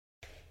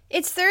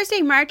It's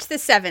Thursday, March the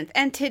 7th,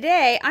 and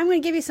today I'm going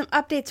to give you some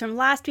updates from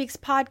last week's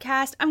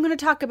podcast. I'm going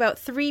to talk about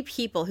 3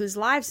 people whose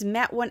lives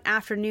met one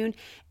afternoon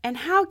and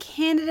how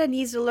Canada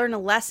needs to learn a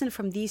lesson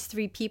from these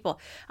 3 people.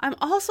 I'm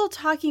also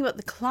talking about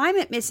the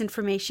climate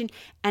misinformation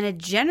and a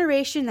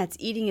generation that's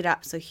eating it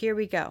up. So here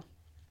we go.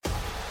 This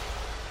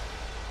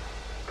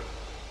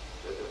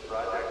is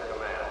Project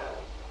Command.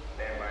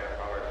 Stand by to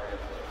power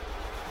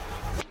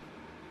transfer.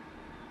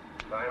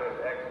 Time is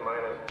X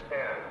minus 10,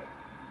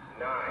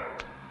 9,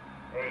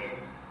 8,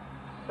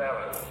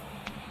 7,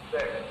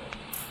 6,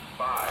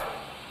 5,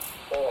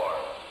 4,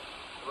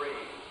 3,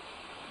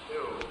 2,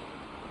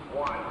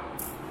 1,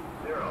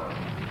 0.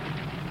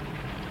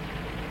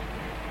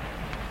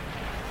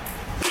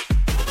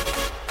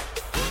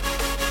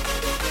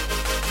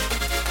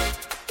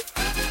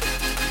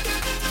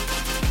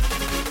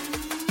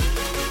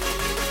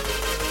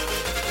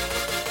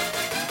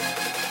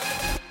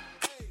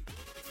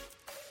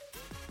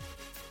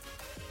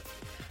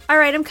 All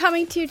right, I'm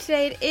coming to you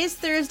today. It is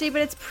Thursday,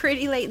 but it's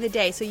pretty late in the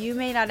day, so you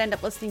may not end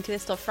up listening to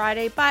this till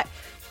Friday, but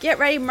get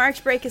ready.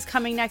 March break is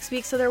coming next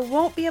week, so there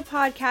won't be a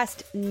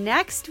podcast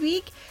next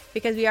week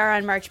because we are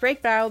on March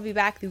break, but I will be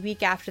back the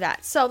week after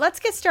that. So let's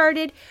get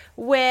started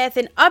with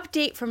an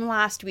update from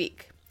last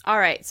week. All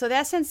right, so the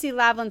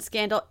SNC-Lavalin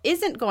scandal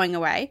isn't going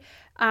away.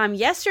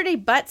 Yesterday,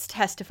 Butts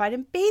testified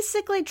and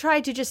basically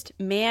tried to just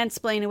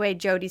mansplain away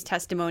Jodi's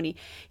testimony.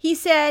 He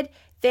said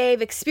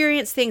they've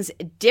experienced things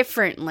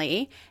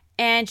differently,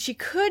 and she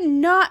could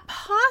not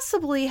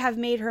possibly have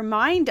made her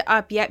mind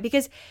up yet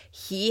because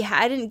he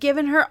hadn't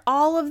given her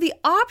all of the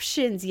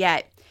options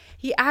yet.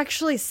 He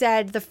actually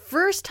said the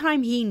first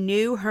time he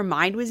knew her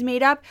mind was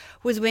made up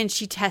was when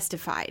she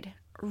testified.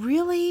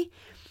 Really?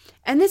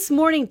 And this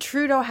morning,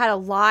 Trudeau had a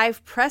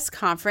live press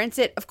conference.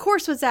 It, of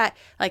course, was at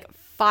like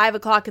 5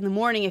 o'clock in the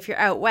morning if you're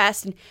out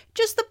west, and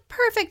just the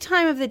perfect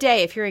time of the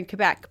day if you're in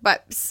Quebec.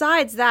 But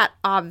besides that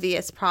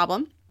obvious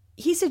problem,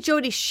 he said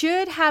Jodi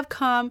should have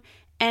come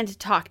and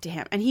talk to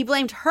him. And he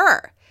blamed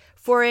her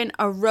for an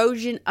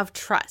erosion of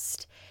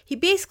trust. He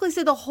basically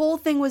said the whole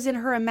thing was in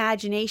her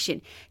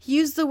imagination. He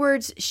used the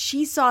words,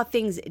 she saw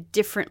things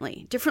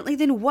differently. Differently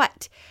than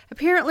what?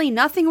 Apparently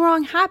nothing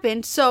wrong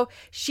happened, so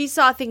she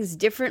saw things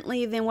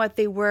differently than what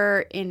they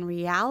were in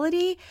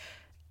reality.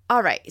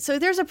 All right, so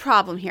there's a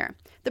problem here.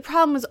 The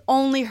problem was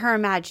only her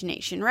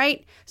imagination,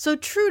 right? So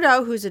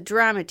Trudeau, who's a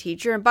drama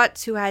teacher, and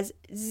Butts, who has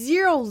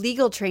 0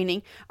 legal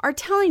training, are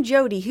telling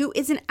Jodi, who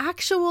is an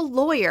actual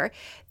lawyer,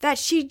 that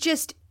she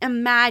just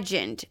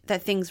imagined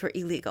that things were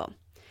illegal.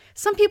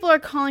 Some people are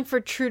calling for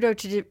Trudeau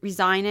to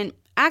resign, and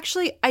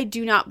actually, I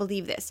do not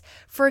believe this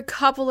for a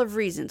couple of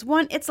reasons.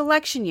 One, it's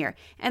election year,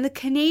 and the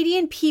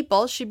Canadian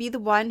people should be the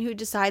one who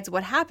decides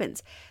what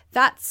happens.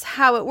 That's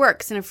how it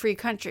works in a free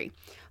country.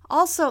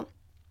 Also,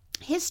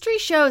 history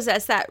shows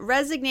us that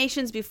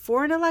resignations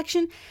before an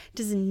election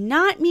does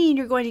not mean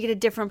you're going to get a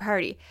different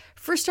party.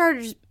 For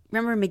starters,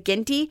 remember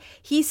McGuinty?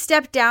 He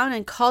stepped down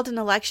and called an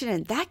election,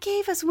 and that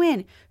gave us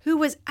Wynne, who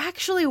was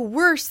actually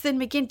worse than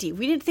McGuinty.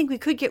 We didn't think we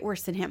could get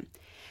worse than him.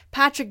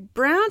 Patrick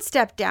Brown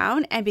stepped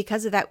down, and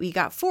because of that, we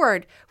got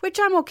Ford, which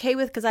I'm okay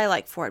with because I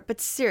like Ford. But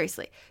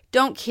seriously,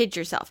 don't kid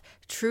yourself.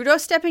 Trudeau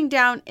stepping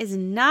down is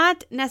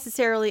not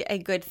necessarily a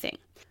good thing.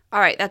 All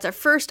right, that's our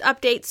first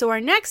update. So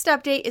our next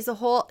update is the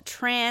whole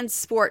trans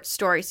sport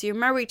story. So you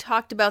remember we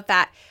talked about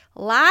that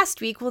last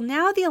week. Well,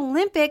 now the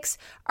Olympics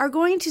are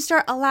going to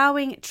start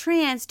allowing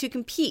trans to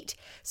compete.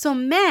 So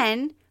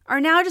men are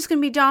now just going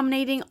to be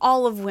dominating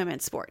all of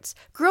women's sports.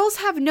 Girls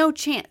have no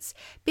chance.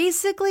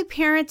 Basically,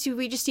 parents,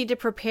 we just need to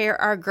prepare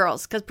our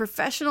girls because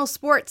professional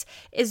sports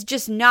is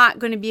just not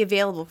going to be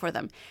available for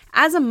them.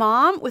 As a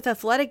mom with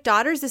athletic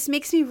daughters, this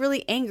makes me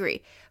really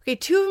angry. Okay,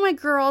 2 of my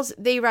girls,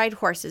 they ride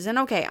horses. And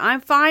okay,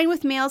 I'm fine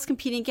with males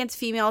competing against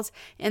females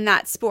in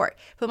that sport.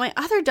 But my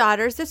other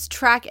daughters, that's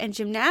track and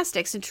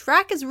gymnastics. And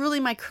track is really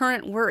my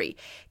current worry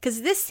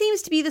because this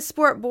seems to be the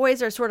sport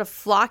boys are sort of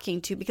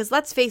flocking to because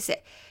let's face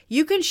it,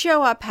 you can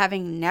show up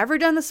having never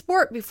done the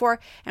sport before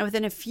and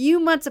within a few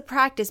months of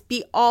practice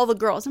beat all the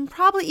girls and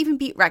probably even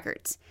beat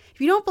records. If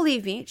you don't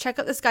believe me, check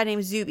out this guy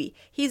named Zuby.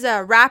 He's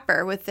a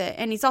rapper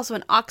and he's also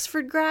an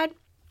Oxford grad.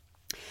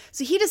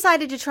 So he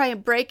decided to try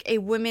and break a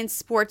women's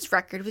sports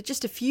record with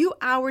just a few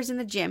hours in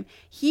the gym.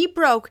 He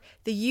broke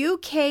the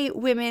UK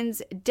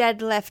women's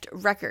deadlift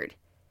record,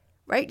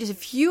 right? Just a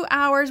few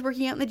hours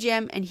working out in the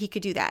gym and he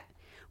could do that.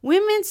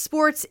 Women's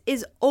sports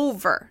is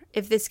over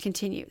if this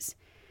continues.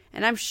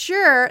 And I'm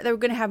sure that we're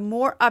going to have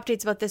more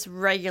updates about this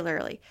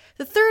regularly.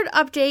 The third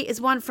update is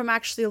one from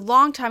actually a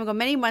long time ago,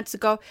 many months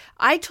ago.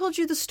 I told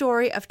you the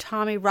story of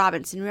Tommy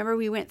Robinson. Remember,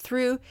 we went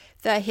through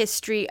the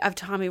history of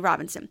Tommy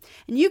Robinson.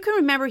 And you can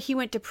remember he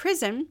went to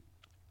prison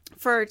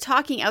for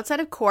talking outside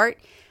of court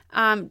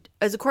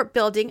as a court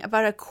building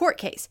about a court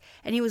case,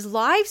 and he was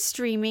live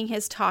streaming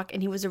his talk,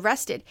 and he was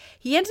arrested.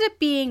 He ended up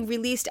being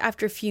released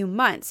after a few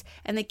months,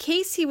 and the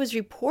case he was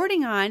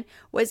reporting on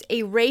was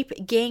a rape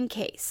gang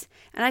case.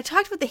 And I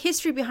talked about the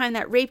history behind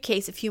that rape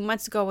case a few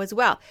months ago as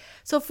well.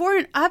 So for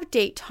an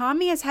update,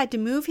 Tommy has had to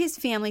move his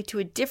family to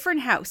a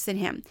different house than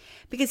him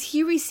because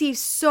he received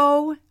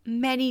so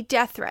many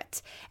death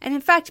threats. And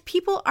in fact,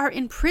 people are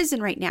in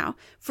prison right now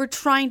for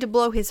trying to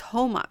blow his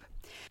home up.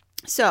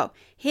 So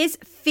his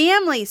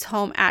family's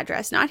home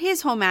address, not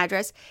his home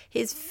address,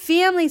 his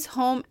family's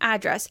home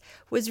address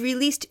was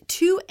released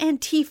to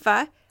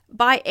Antifa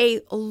by a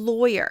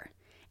lawyer.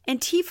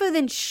 Antifa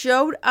then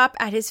showed up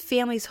at his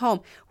family's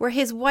home where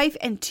his wife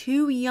and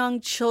 2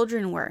 young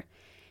children were.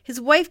 His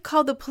wife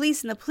called the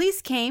police, and the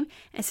police came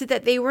and said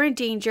that they were in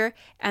danger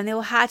and they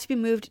will have to be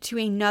moved to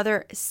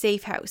another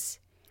safe house.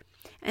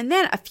 And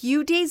then a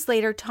few days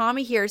later,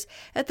 Tommy hears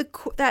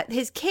that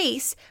his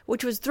case,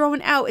 which was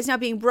thrown out, is now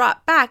being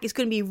brought back, is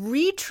going to be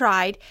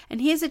retried,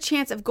 and he has a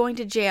chance of going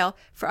to jail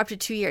for up to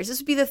 2 years. This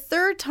would be the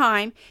 3rd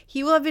time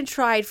he will have been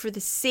tried for the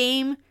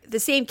same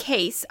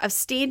case of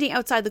standing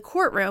outside the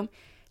courtroom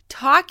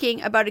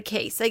talking about a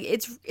case. Like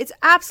it's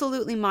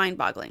absolutely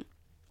mind-boggling.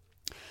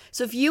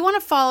 So if you want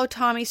to follow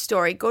Tommy's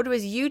story, go to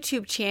his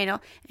YouTube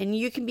channel and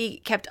you can be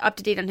kept up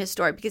to date on his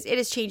story because it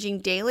is changing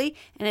daily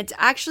and it's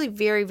actually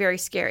very, very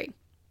scary.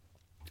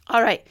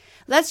 All right,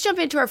 let's jump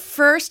into our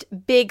first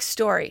big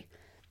story.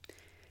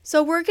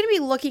 So we're going to be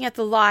looking at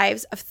the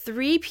lives of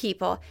 3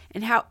 people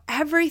and how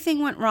everything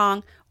went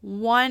wrong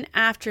one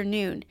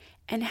afternoon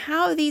and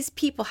how these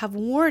people have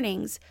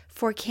warnings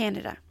for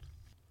Canada.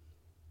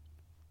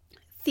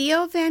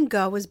 Theo van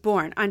Gogh was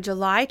born on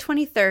July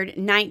 23,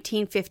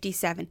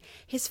 1957.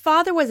 His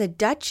father was a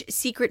Dutch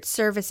Secret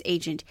Service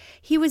agent.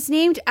 He was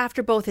named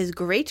after both his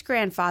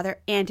great-grandfather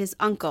and his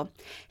uncle.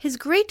 His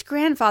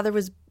great-grandfather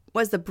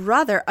was the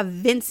brother of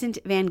Vincent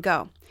van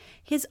Gogh.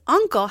 His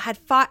uncle had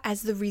fought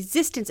as the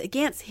resistance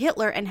against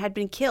Hitler and had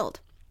been killed.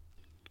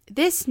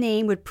 This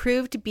name would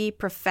prove to be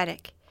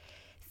prophetic.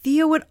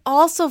 Theo would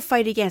also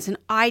fight against an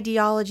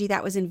ideology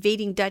that was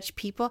invading Dutch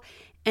people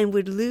and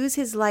would lose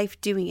his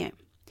life doing it.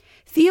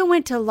 Theo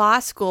went to law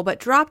school but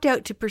dropped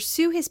out to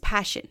pursue his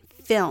passion,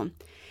 film.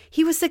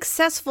 He was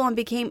successful and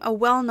became a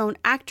well-known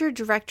actor,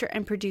 director,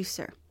 and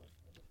producer.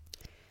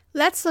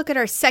 Let's look at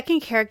our second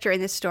character in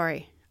this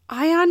story.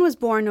 Ayaan was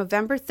born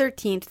November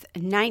 13th,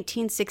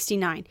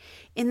 1969,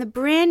 in the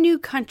brand new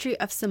country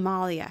of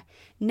Somalia.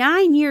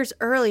 9 years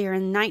earlier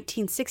in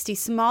 1960,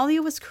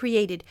 Somalia was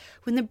created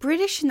when the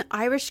British and the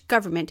Irish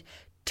government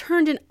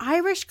turned an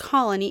Irish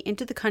colony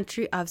into the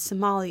country of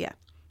Somalia.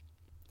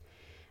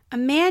 A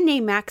man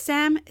named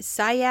Maxam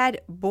Sayed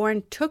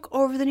Born took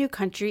over the new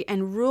country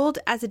and ruled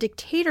as a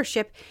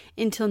dictatorship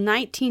until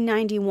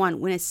 1991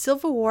 when a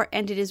civil war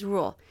ended his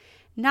rule.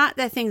 Not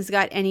that things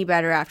got any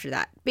better after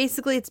that.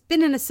 Basically, it's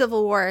been in a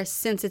civil war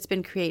since it's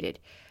been created.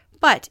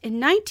 But in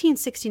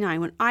 1969,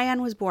 when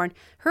Ayaan was born,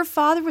 her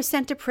father was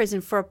sent to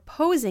prison for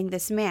opposing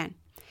this man.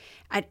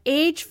 At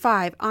age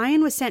 5,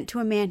 Ayaan was sent to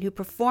a man who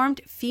performed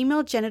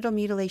female genital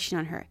mutilation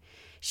on her.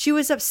 She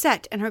was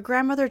upset, and her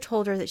grandmother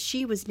told her that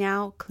she was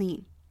now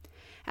clean.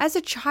 As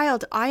a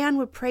child, Ayaan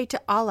would pray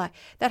to Allah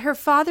that her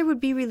father would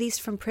be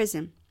released from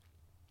prison.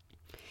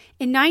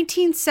 In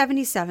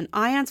 1977,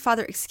 Ayaan's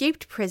father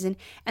escaped prison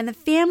and the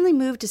family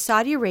moved to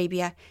Saudi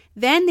Arabia.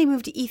 Then they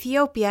moved to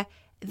Ethiopia.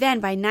 Then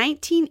by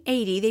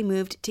 1980, they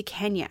moved to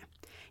Kenya.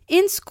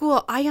 In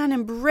school, Ayaan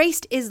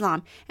embraced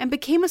Islam and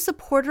became a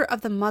supporter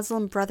of the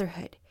Muslim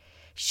Brotherhood.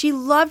 She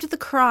loved the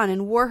Quran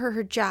and wore her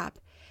hijab.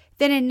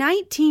 Then in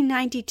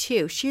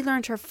 1992, she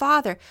learned her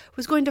father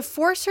was going to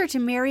force her to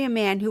marry a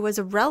man who was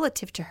a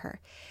relative to her.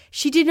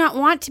 She did not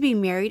want to be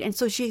married, and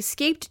so she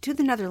escaped to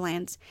the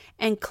Netherlands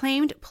and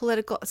claimed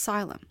political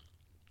asylum.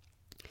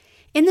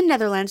 In the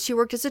Netherlands, she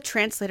worked as a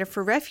translator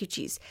for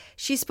refugees.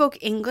 She spoke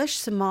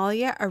English,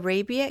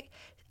 Arabic,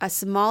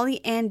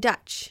 Somali, and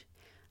Dutch.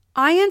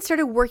 Ayaan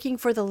started working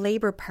for the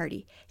Labour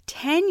Party.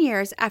 10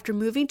 years after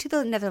moving to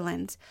the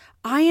Netherlands,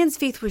 Ayaan's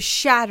faith was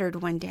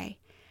shattered one day,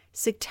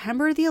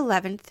 September the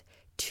 11th,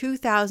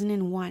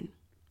 2001.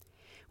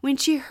 When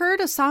she heard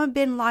Osama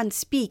bin Laden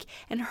speak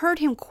and heard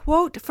him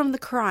quote from the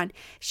Quran,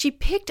 she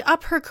picked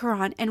up her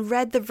Quran and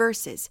read the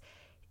verses.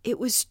 It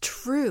was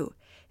true.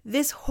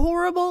 This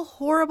horrible,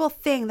 horrible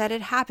thing that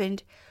had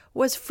happened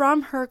was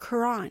from her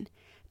Quran,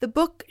 the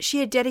book she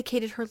had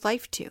dedicated her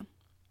life to.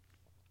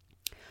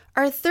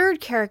 Our third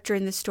character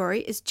in the story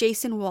is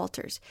Jason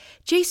Walters.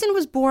 Jason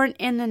was born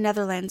in the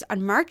Netherlands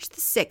on March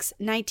 6,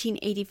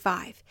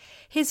 1985.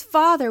 His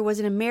father was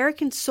an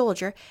American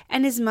soldier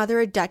and his mother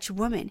a Dutch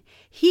woman.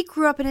 He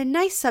grew up in a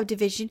nice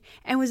subdivision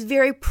and was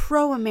very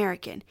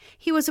pro-American.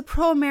 He was a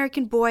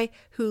pro-American boy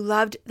who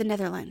loved the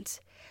Netherlands.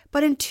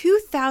 But in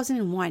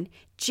 2001,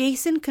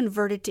 Jason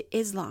converted to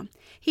Islam.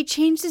 He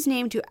changed his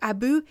name to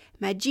Abu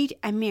Majid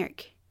Amir.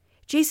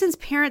 Jason's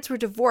parents were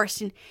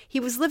divorced and he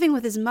was living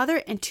with his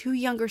mother and 2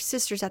 younger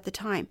sisters at the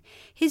time.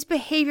 His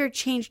behavior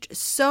changed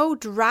so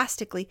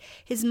drastically,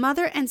 his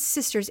mother and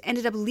sisters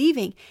ended up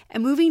leaving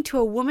and moving to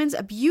a women's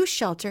abuse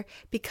shelter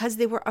because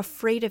they were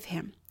afraid of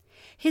him.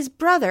 His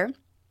brother,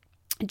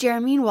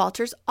 Jeremy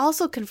Walters,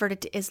 also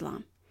converted to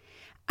Islam.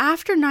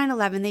 After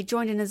 9/11, they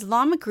joined an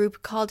Islamic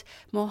group called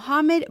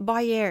Mohammed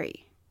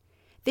Bayeri.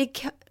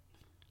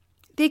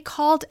 They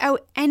called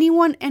out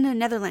anyone in the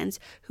Netherlands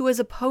who was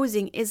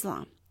opposing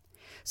Islam.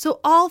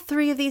 So all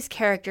 3 of these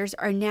characters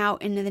are now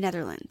in the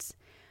Netherlands.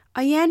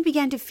 Ayaan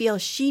began to feel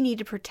she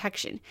needed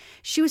protection.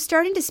 She was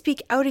starting to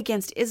speak out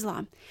against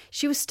Islam.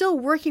 She was still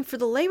working for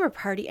the Labour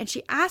Party, and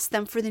she asked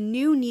them for the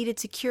new needed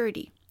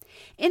security.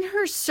 In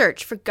her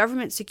search for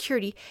government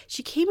security,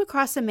 she came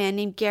across a man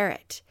named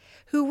Garrett,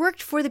 who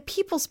worked for the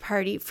People's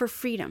Party for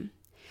Freedom.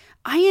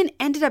 Ayaan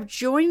ended up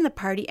joining the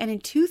party and in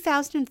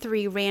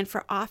 2003 ran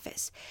for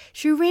office.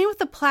 She ran with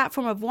the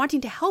platform of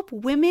wanting to help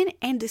women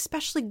and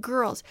especially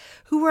girls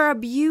who were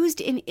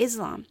abused in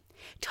Islam.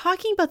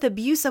 Talking about the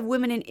abuse of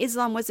women in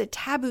Islam was a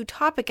taboo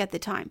topic at the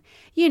time.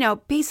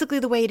 Basically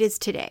the way it is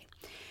today.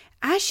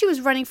 As she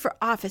was running for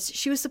office,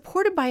 she was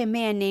supported by a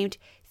man named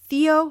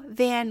Theo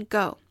van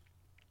Gogh.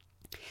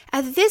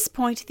 At this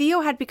point,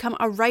 Theo had become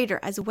a writer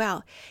as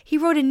well. He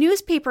wrote a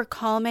newspaper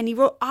column and he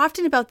wrote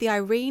often about the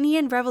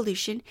Iranian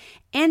Revolution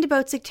and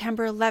about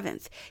September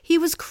 11th. He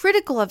was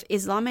critical of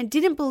Islam and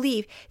didn't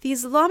believe the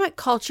Islamic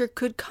culture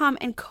could come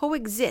and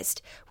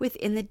coexist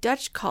within the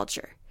Dutch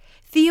culture.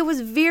 Theo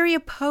was very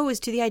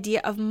opposed to the idea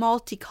of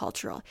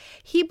multicultural.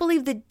 He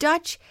believed the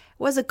Dutch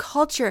was a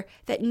culture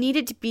that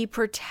needed to be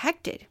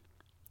protected.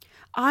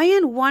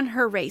 Ayaan won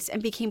her race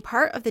and became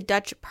part of the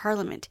Dutch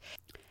parliament.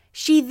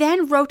 She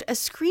then wrote a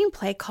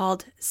screenplay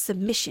called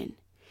Submission.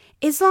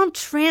 Islam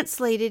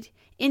translated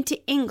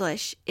into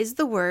English is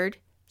the word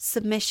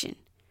submission.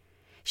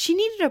 She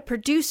needed a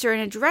producer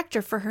and a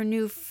director for her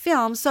new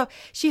film, so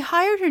she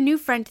hired her new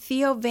friend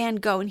Theo van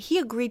Gogh, and he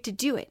agreed to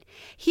do it.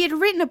 He had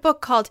written a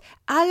book called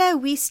Allah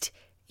Wist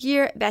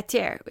Hier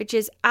Beter, which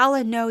is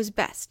Allah Knows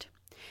Best.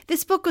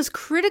 This book was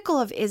critical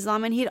of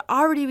Islam, and he had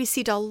already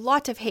received a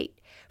lot of hate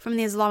from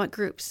the Islamic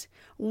groups.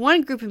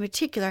 One group in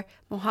particular,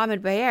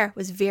 Mohammed Bayeri,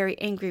 was very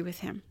angry with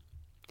him.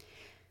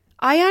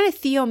 Ayaan and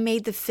Theo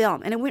made the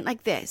film, and it went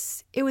like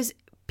this. It was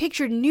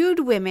pictured nude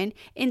women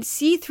in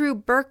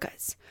see-through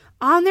burqas.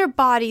 On their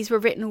bodies were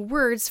written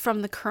words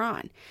from the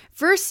Quran,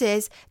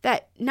 verses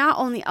that not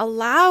only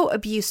allow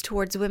abuse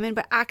towards women,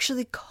 but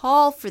actually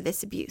call for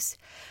this abuse.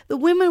 The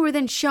women were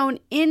then shown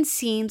in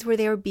scenes where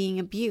they were being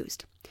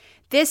abused.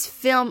 This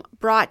film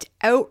brought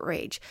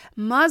outrage.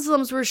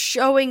 Muslims were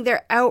showing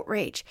their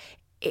outrage.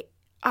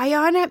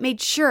 Ayaan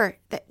made sure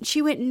that she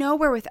went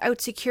nowhere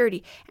without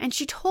security, and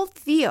she told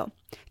Theo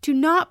to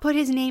not put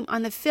his name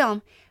on the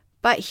film,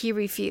 but he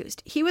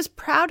refused. He was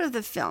proud of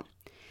the film.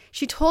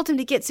 She told him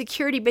to get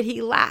security, but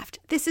he laughed.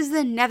 This is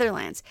the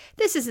Netherlands.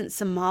 This isn't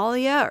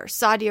Somalia or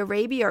Saudi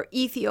Arabia or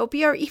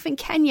Ethiopia or even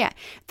Kenya.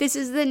 This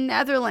is the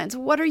Netherlands.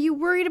 What are you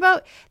worried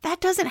about?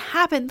 That doesn't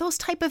happen. Those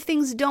type of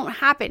things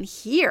don't happen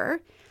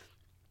here.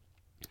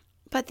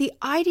 But the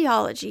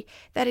ideology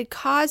that had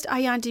caused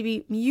Ayaan to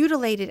be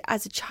mutilated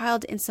as a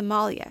child in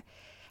Somalia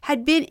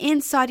had been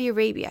in Saudi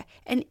Arabia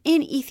and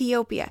in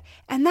Ethiopia,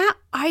 and that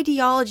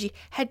ideology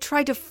had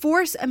tried to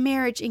force a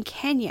marriage in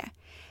Kenya.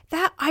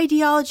 That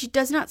ideology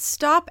does not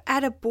stop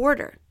at a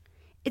border.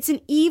 It's an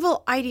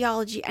evil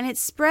ideology, and it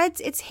spreads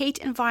its hate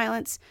and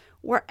violence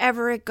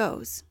wherever it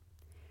goes.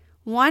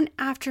 One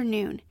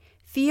afternoon,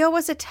 Theo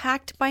was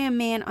attacked by a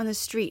man on the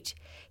street.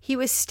 He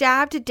was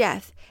stabbed to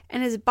death,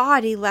 and his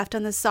body left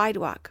on the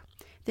sidewalk.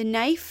 The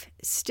knife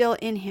still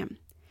in him.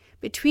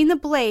 Between the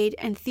blade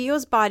and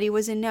Theo's body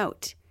was a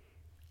note.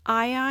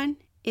 Ayaan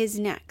is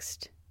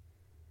next.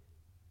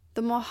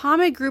 The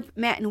Mohammed group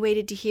met and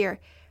waited to hear.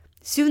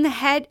 Soon they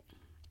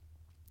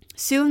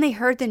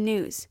heard the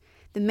news.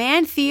 The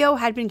man Theo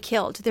had been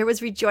killed. There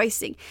was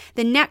rejoicing.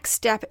 The next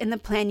step in the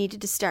plan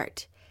needed to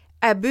start.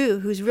 Abu,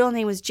 whose real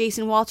name was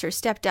Jason Walters,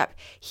 stepped up.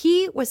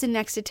 He was the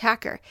next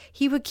attacker.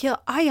 He would kill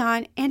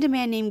Ayaan and a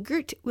man named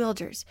Geert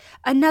Wilders,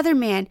 another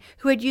man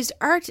who had used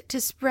art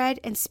to spread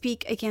and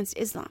speak against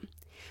Islam.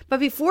 But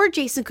before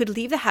Jason could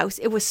leave the house,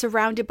 it was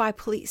surrounded by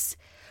police.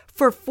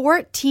 For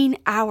 14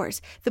 hours,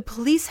 the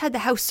police had the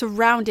house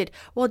surrounded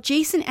while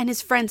Jason and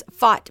his friends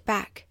fought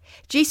back.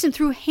 Jason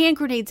threw hand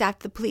grenades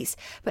at the police,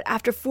 but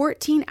after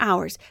 14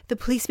 hours, the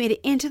police made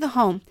it into the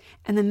home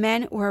and the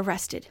men were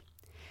arrested.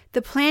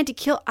 The plan to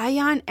kill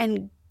Ayaan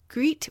and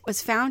Geert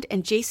was found,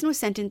 and Jason was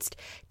sentenced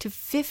to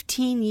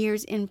 15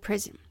 years in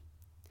prison.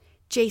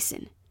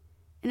 Jason,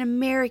 an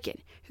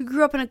American who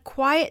grew up in a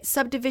quiet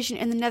subdivision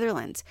in the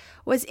Netherlands,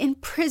 was in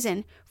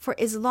prison for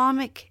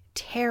Islamic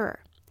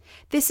terror.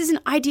 This is an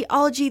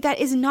ideology that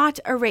is not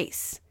a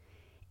race.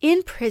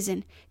 In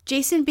prison,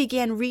 Jason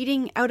began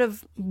reading out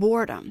of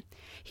boredom.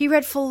 He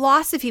read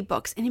philosophy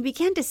books, and he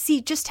began to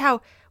see just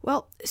how,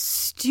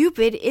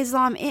 stupid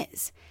Islam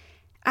is.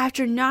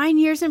 After 9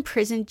 years in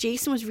prison,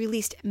 Jason was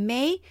released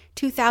May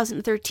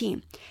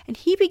 2013, and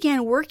he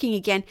began working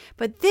again,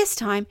 but this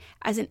time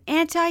as an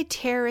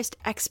anti-terrorist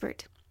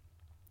expert.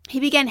 He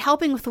began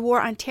helping with the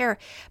war on terror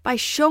by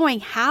showing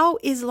how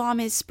Islam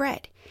is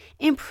spread.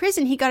 In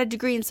prison, he got a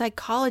degree in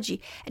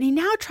psychology, and he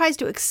now tries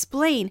to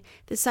explain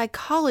the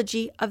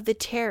psychology of the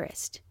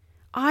terrorist.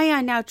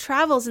 Aya now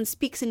travels and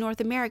speaks in North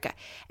America,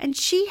 and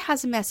she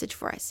has a message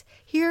for us.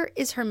 Here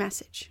is her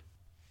message.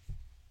 I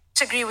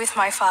disagree with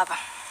my father.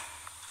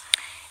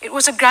 It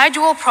was a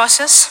gradual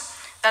process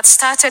that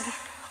started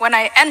when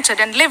I entered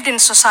and lived in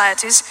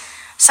societies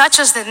such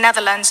as the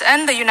Netherlands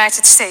and the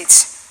United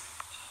States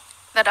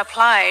that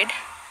applied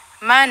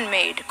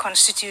man-made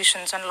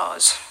constitutions and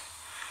laws.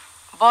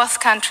 Both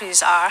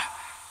countries are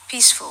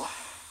peaceful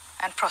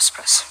and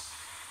prosperous.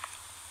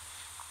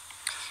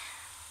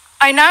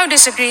 I now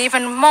disagree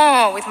even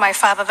more with my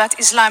father that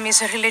Islam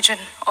is a religion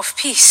of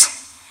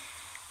peace.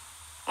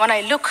 When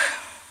I look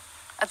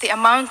at the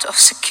amount of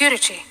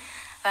security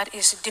that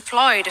is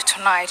deployed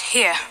tonight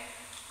here,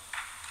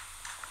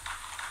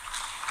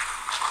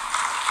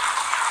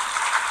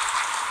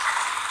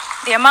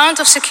 the amount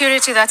of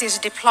security that is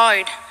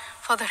deployed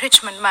for the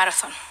Richmond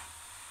Marathon.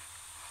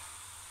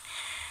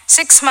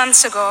 6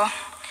 months ago,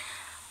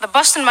 the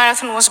Boston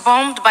Marathon was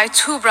bombed by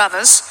two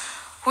brothers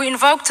who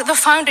invoked the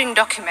founding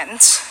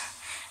documents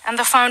and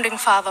the founding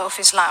father of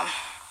Islam.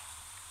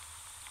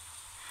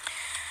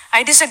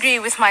 I disagree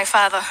with my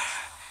father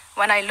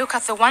when I look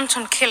at the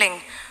wanton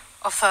killing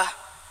of the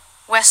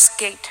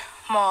Westgate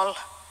Mall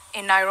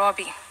in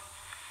Nairobi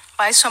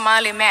by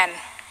Somali men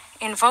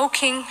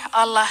invoking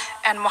Allah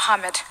and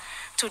Muhammad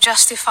to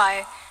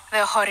justify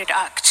their horrid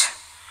act.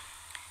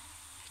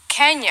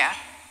 Kenya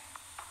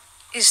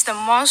is the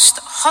most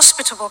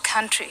hospitable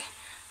country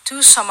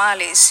to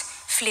Somalis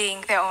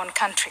fleeing their own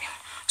country,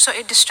 so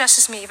it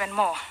distresses me even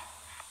more.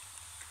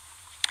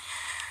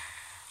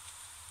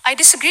 I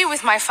disagree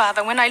with my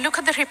father when I look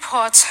at the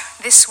reports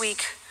this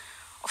week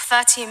of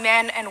 30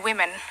 men and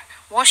women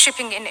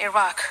worshipping in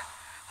Iraq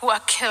who are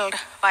killed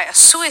by a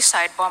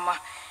suicide bomber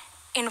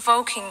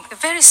invoking the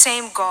very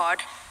same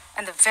God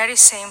and the very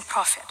same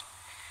prophet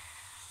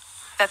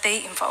that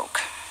they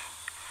invoke.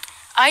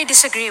 I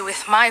disagree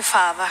with my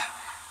father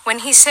when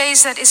he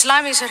says that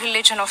Islam is a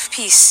religion of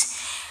peace.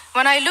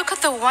 When I look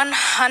at the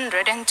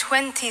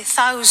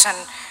 120,000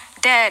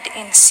 dead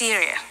in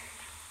Syria,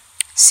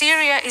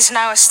 Syria is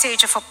now a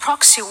stage of a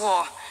proxy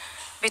war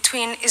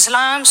between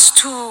Islam's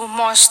two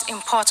most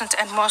important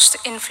and most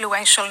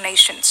influential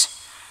nations,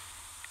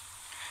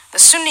 the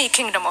Sunni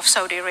Kingdom of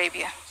Saudi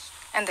Arabia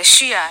and the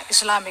Shia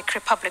Islamic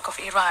Republic of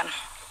Iran.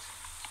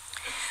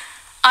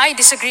 I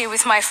disagree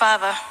with my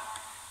father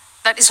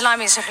that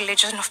Islam is a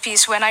religion of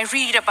peace when I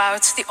read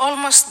about the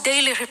almost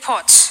daily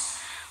reports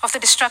of the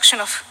destruction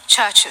of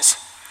churches,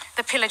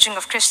 the pillaging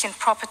of Christian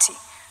property,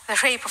 the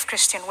rape of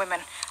Christian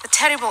women, the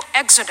terrible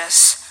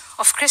exodus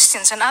of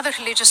Christians and other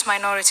religious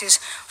minorities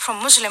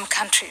from Muslim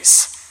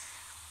countries.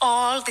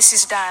 All this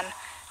is done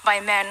by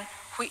men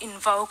who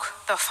invoke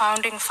the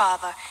founding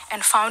father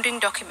and founding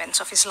documents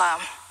of Islam.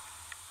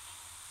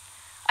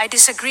 I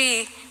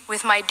disagree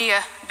with my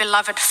dear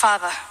beloved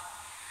father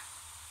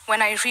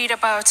when I read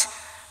about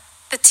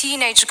the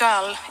teenage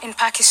girl in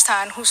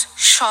Pakistan who's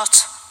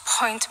shot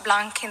point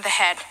blank in the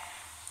head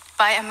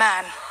by a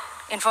man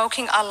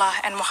invoking Allah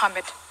and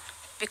Muhammad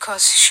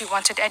because she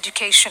wanted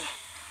education.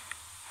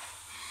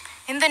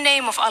 In the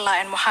name of Allah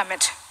and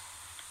Muhammad,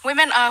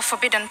 women are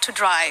forbidden to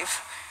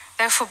drive.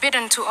 They're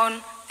forbidden to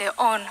own their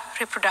own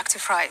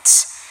reproductive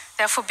rights.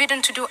 They're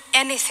forbidden to do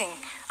anything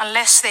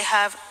unless they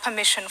have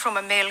permission from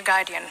a male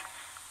guardian.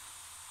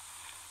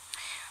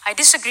 I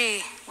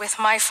disagree with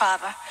my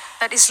father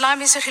that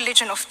Islam is a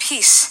religion of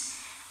peace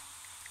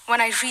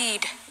when I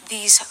read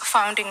these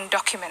founding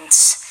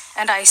documents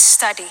and I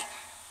study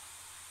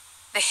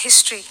the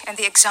history and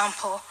the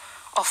example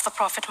of the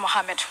Prophet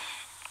Muhammad.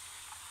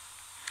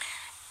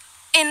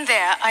 In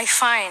there, I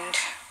find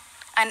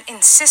an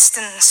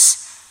insistence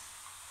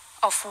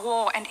of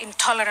war and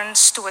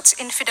intolerance towards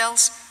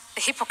infidels,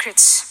 the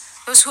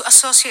hypocrites, those who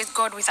associate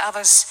God with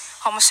others,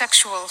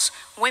 homosexuals,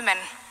 women,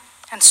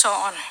 and so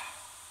on.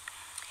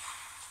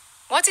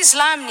 What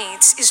Islam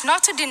needs is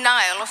not a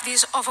denial of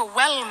these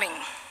overwhelming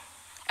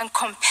and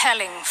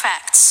compelling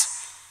facts.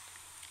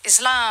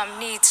 Islam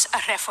needs a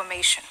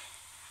reformation.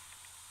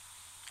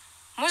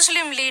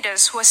 Muslim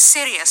leaders who are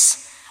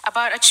serious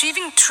about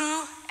achieving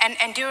true and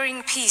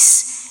enduring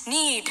peace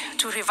need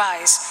to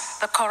revise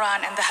the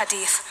Quran and the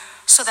Hadith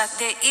so that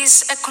there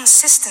is a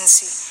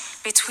consistency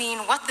between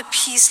what the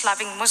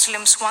peace-loving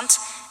Muslims want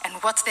and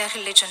what their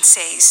religion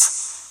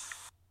says.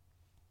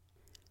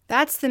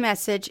 That's the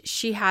message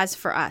she has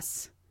for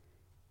us.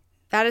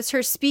 That is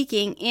her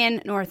speaking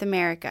in North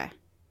America.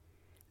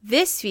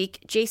 This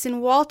week,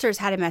 Jason Walters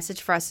had a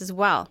message for us as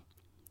well.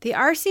 The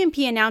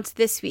RCMP announced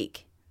this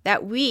week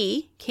that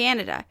we,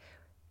 Canada,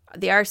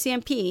 the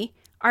RCMP,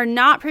 are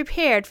not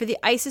prepared for the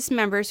ISIS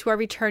members who are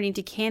returning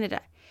to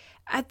Canada.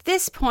 At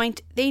this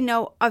point, they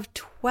know of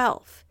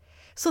 12.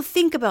 So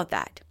think about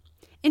that.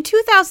 In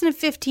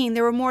 2015,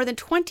 there were more than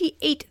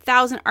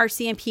 28,000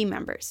 RCMP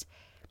members.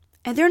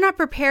 And they're not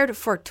prepared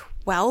for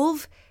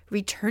 12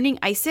 returning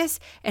ISIS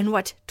and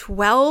what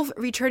 12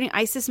 returning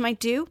ISIS might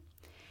do?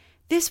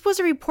 This was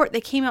a report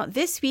that came out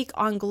this week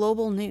on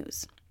Global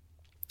News.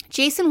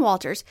 Jason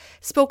Walters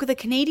spoke with a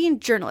Canadian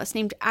journalist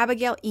named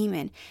Abigail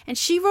Eamon, and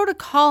she wrote a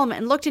column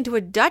and looked into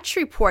a Dutch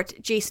report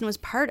Jason was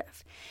part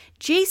of.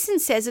 Jason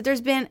says that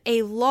there's been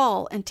a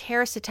lull in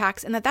terrorist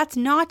attacks and that that's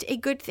not a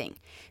good thing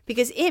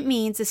because it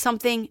means that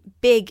something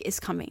big is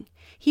coming.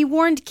 He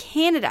warned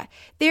Canada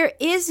there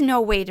is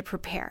no way to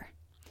prepare.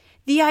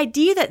 The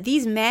idea that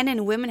these men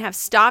and women have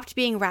stopped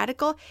being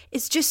radical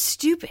is just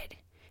stupid.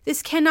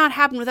 This cannot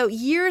happen without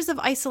years of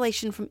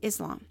isolation from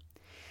Islam.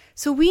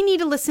 So we need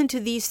to listen to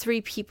these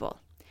three people.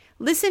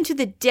 Listen to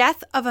the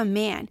death of a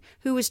man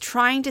who was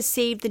trying to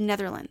save the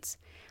Netherlands.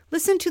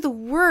 Listen to the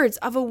words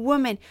of a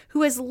woman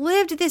who has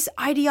lived this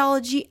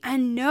ideology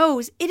and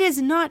knows it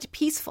is not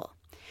peaceful.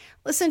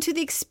 Listen to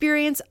the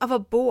experience of a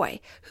boy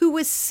who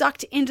was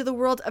sucked into the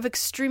world of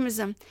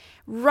extremism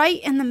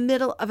right in the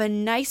middle of a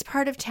nice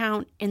part of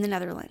town in the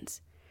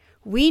Netherlands.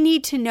 We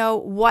need to know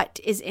what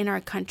is in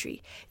our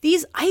country.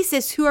 These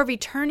ISIS who are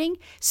returning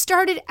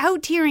started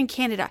out here in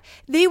Canada.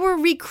 They were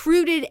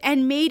recruited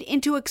and made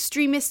into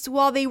extremists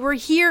while they were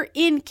here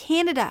in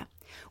Canada.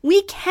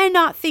 We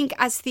cannot think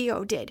as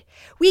Theo did.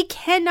 We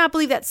cannot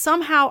believe that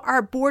somehow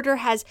our border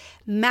has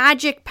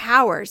magic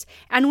powers,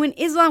 and when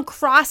Islam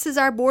crosses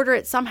our border,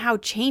 it somehow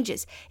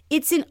changes.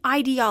 It's an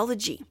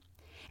ideology.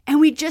 And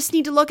we just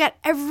need to look at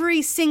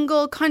every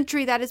single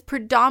country that is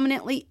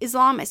predominantly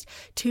Islamist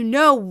to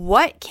know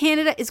what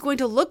Canada is going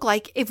to look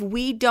like if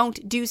we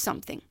don't do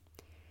something.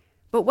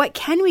 But what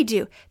can we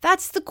do?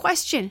 That's the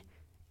question.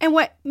 And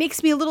what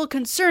makes me a little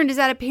concerned is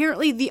that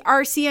apparently the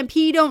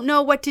RCMP don't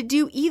know what to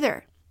do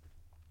either.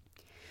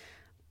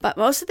 But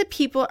most of the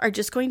people are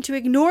just going to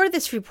ignore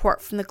this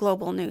report from the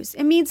Global News.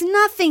 It means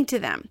nothing to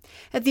them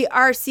that the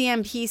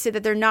RCMP said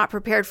that they're not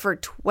prepared for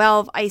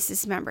 12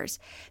 ISIS members.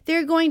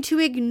 They're going to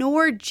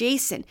ignore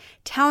Jason,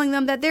 telling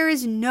them that there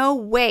is no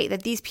way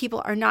that these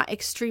people are not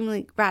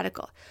extremely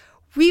radical.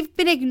 We've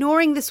been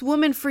ignoring this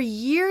woman for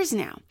years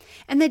now,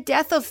 and the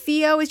death of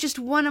Theo is just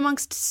one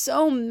amongst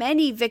so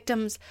many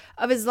victims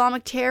of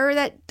Islamic terror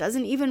that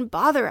doesn't even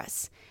bother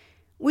us.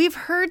 We've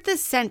heard the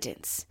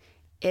sentence,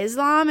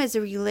 Islam is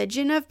a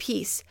religion of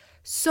peace,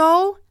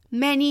 so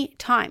many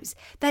times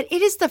that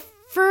it is the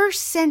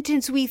first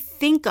sentence we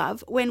think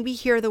of when we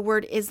hear the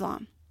word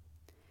Islam.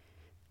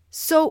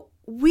 So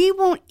we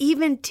won't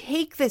even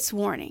take this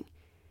warning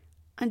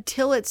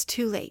until it's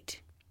too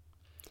late.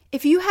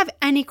 If you have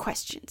any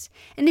questions,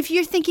 and if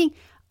you're thinking,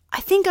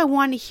 I think I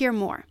want to hear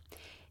more,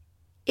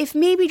 if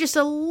maybe just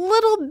a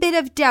little bit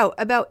of doubt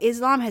about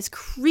Islam has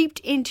creeped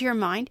into your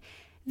mind,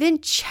 then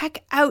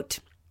check out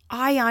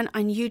Ion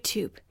on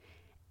YouTube.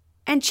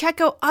 And check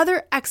out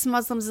other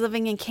ex-Muslims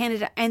living in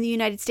Canada and the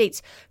United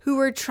States who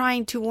were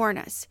trying to warn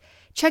us.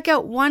 Check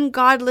out One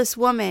Godless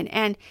Woman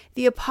and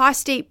The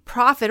Apostate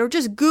Prophet, or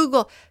just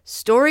Google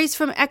stories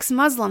from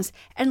ex-Muslims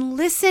and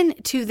listen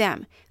to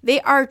them.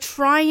 They are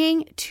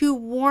trying to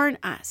warn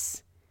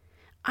us.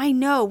 I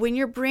know when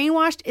you're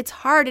brainwashed, it's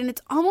hard and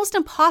it's almost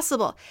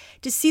impossible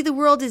to see the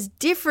world as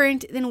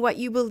different than what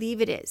you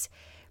believe it is.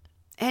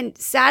 And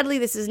sadly,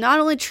 this is not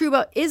only true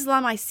about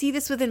Islam, I see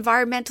this with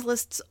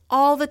environmentalists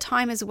all the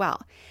time as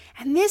well.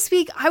 And this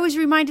week, I was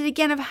reminded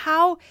again of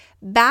how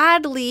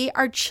badly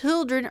our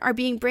children are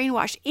being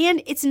brainwashed,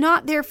 and it's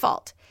not their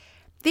fault.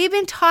 They've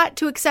been taught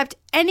to accept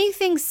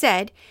anything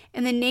said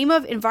in the name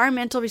of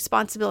environmental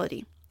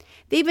responsibility.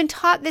 They've been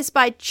taught this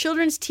by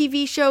children's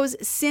TV shows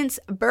since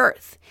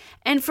birth,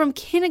 and from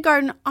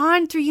kindergarten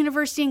on through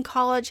university and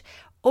college,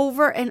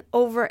 over and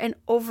over and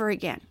over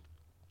again.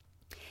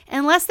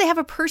 Unless they have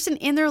a person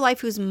in their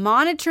life who's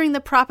monitoring the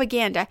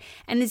propaganda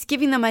and is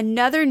giving them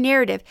another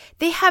narrative,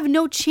 they have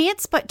no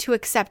chance but to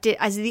accept it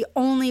as the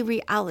only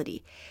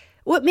reality.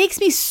 What makes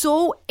me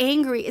so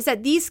angry is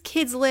that these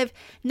kids live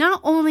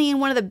not only in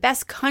one of the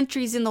best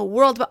countries in the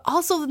world, but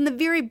also in the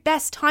very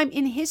best time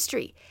in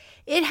history.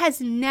 It has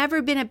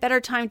never been a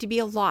better time to be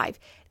alive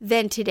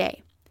than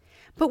today.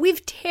 But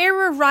we've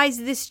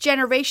terrorized this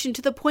generation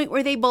to the point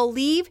where they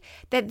believe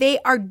that they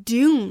are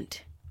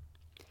doomed.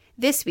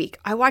 This week,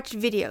 I watched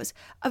videos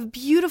of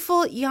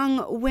beautiful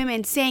young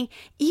women saying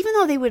even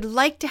though they would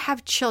like to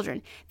have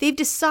children, they've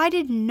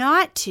decided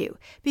not to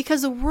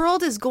because the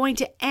world is going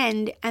to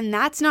end and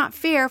that's not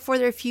fair for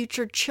their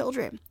future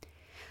children.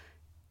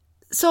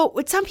 So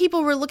when some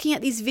people were looking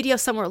at these videos,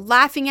 some were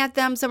laughing at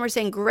them, some were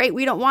saying, great,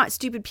 we don't want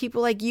stupid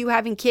people like you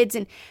having kids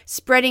and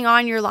spreading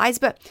on your lies.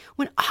 But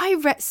when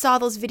I saw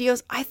those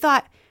videos, I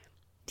thought,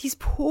 these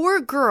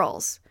poor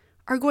girls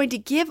are going to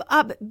give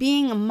up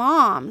being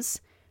moms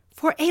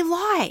for a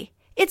lie.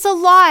 It's a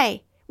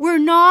lie. We're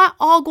not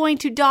all going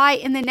to die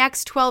in the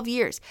next 12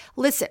 years.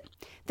 Listen,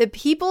 the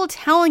people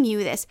telling you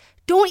this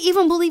don't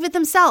even believe it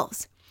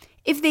themselves.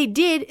 If they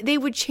did, they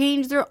would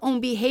change their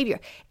own behavior.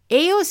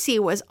 AOC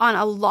was on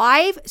a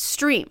live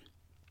stream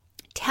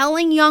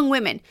telling young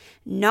women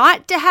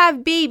not to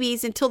have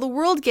babies until the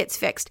world gets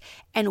fixed.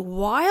 And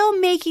while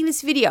making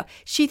this video,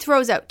 she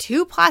throws out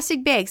 2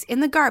 plastic bags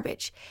in the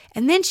garbage,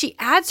 and then she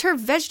adds her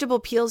vegetable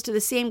peels to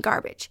the same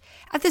garbage.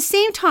 At the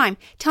same time,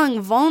 telling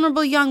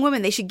vulnerable young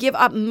women they should give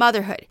up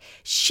motherhood.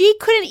 She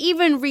couldn't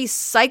even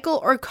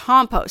recycle or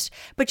compost,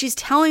 but she's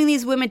telling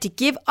these women to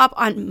give up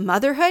on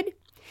motherhood?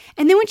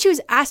 And then when she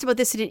was asked about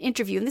this in an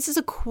interview, and this is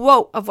a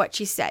quote of what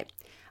she said,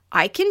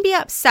 "I can be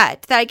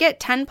upset that I get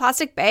 10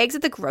 plastic bags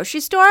at the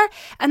grocery store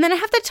and then I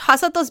have to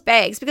toss out those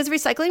bags because the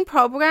recycling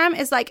program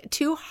is like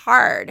too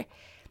hard."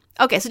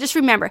 Okay, so just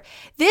remember,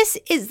 this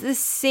is the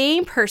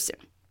same person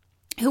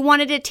who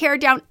wanted to tear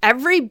down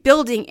every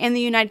building in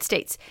the United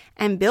States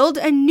and build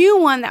a new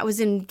one that was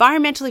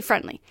environmentally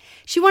friendly.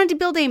 She wanted to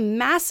build a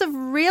massive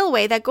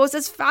railway that goes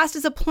as fast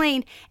as a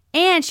plane,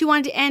 and she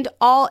wanted to end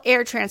all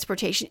air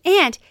transportation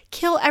and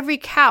kill every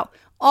cow,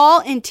 all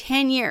in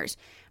 10 years.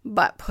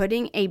 But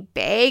putting a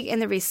bag in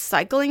the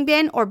recycling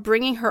bin or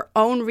bringing her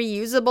own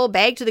reusable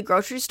bag to the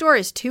grocery store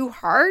is too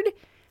hard?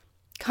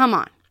 Come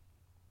on.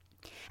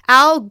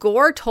 Al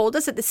Gore told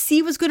us that the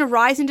sea was going to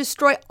rise and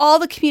destroy all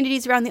the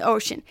communities around the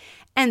ocean.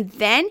 And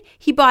then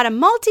he bought a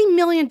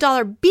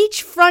multi-million-dollar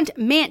beachfront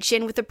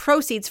mansion with the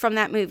proceeds from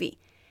that movie.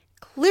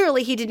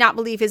 Clearly, he did not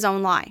believe his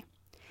own lie.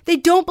 They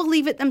don't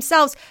believe it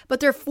themselves, but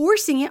they're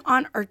forcing it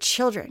on our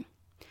children.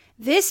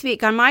 This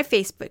week on my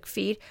Facebook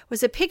feed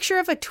was a picture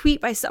of a tweet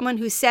by someone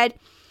who said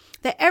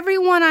that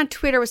everyone on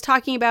Twitter was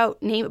talking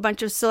about, name a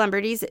bunch of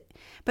celebrities,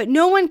 but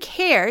no one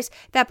cares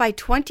that by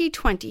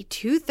 2020,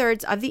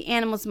 2/3 of the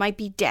animals might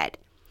be dead.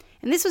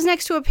 And this was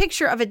next to a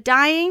picture of a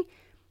dying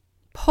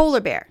polar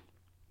bear.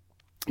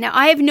 Now,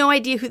 I have no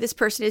idea who this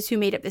person is who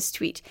made up this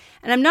tweet,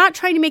 and I'm not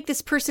trying to make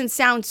this person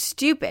sound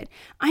stupid.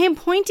 I am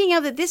pointing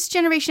out that this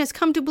generation has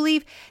come to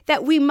believe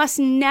that we must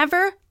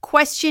never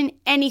question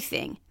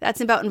anything that's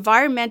about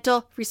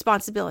environmental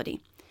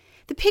responsibility.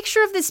 The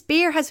picture of this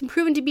bear has been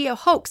proven to be a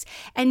hoax,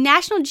 and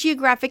National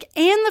Geographic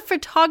and the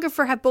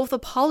photographer have both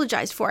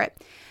apologized for it.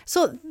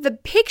 So the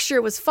picture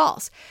was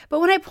false. But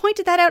when I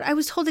pointed that out, I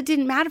was told it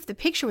didn't matter if the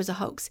picture was a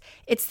hoax.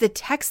 It's the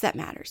text that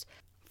matters.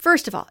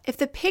 First of all, if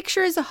the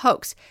picture is a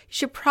hoax, you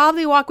should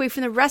probably walk away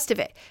from the rest of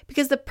it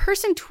because the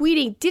person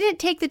tweeting didn't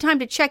take the time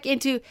to check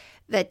into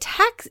the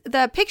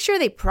picture.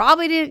 They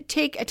probably didn't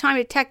take a time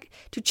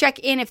to check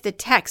in if the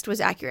text was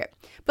accurate.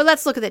 But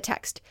let's look at the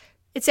text.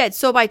 It said,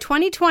 so by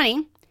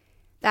 2020,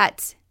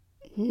 that's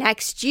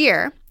next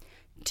year,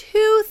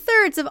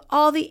 2/3 of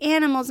all the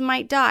animals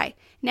might die.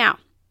 Now,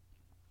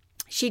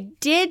 she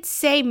did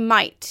say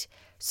might,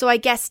 so I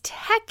guess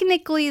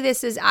technically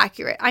this is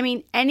accurate. I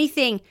mean,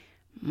 anything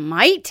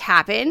might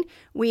happen.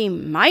 We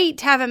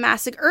might have a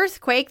massive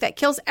earthquake that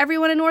kills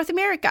everyone in North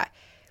America.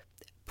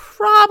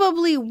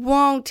 Probably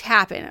won't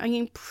happen. I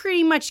can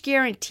pretty much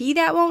guarantee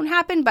that won't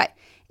happen, but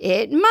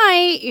it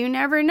might. You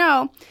never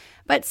know.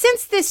 But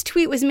since this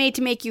tweet was made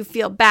to make you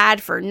feel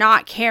bad for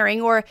not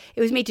caring, or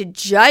it was made to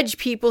judge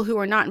people who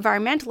are not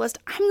environmentalists,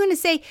 I'm going to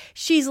say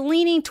she's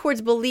leaning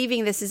towards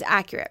believing this is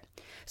accurate.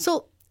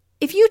 So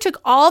if you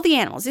took all the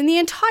animals in the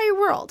entire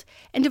world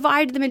and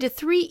divided them into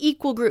 3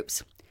 equal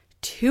groups,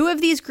 2 of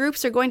these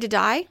groups are going to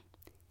die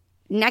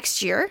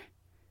next year?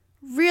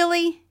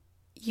 Really?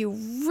 You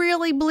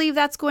really believe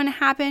that's going to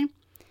happen?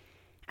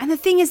 And the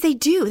thing is, they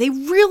do. They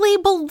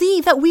really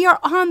believe that we are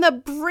on the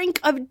brink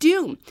of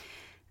doom.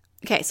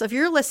 Okay, so if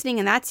you're listening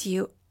and that's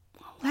you,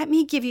 let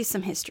me give you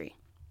some history.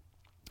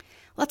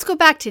 Let's go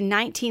back to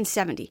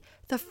 1970,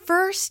 the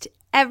first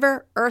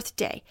ever Earth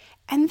Day.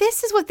 And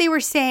this is what they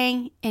were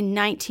saying in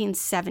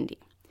 1970.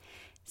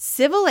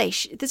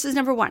 Civilization, this is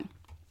number 1.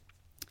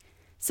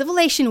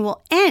 Civilization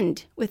will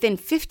end within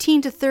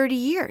 15 to 30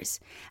 years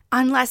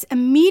unless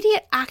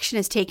immediate action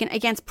is taken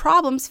against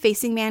problems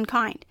facing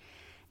mankind.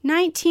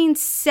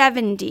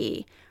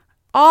 1970,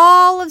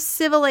 all of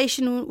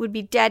civilization would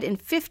be dead in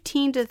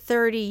 15 to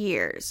 30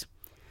 years.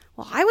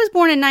 Well, I was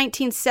born in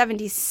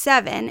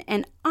 1977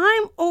 and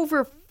I'm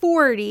over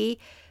 40,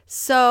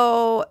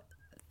 so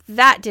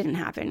that didn't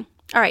happen.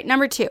 All right,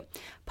 number 2,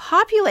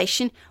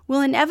 population will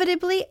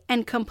inevitably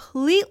and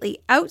completely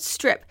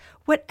outstrip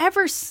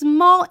whatever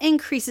small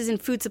increases in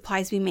food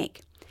supplies we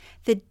make.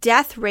 The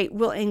death rate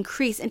will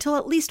increase until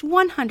at least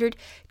 100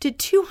 to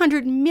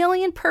 200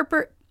 million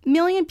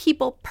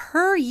people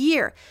per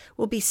year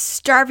will be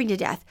starving to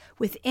death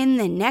within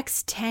the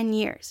next 10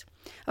 years.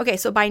 Okay,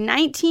 so by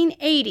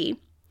 1980,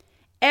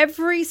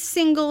 every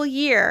single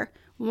year,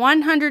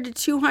 100 to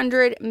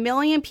 200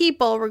 million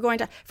people were going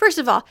to... First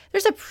of all,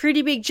 there's a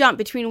pretty big jump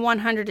between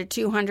 100 to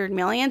 200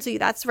 million, so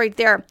that's right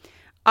there.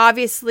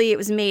 Obviously, it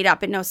was made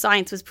up and no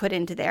science was put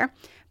into there.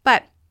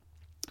 But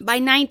by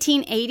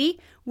 1980,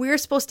 we're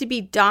supposed to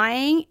be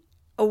dying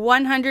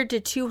 100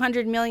 to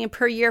 200 million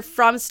per year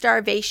from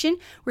starvation.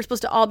 We're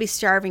supposed to all be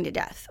starving to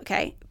death,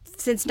 okay,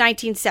 since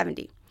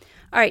 1970.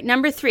 All right,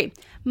 number 3,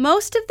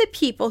 most of the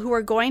people who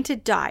are going to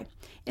die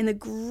in the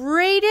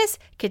greatest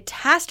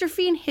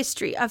catastrophe in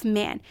history of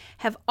man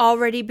have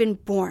already been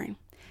born.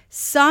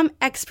 some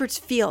experts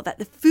feel that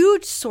the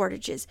food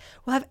shortages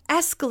will have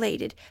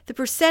escalated the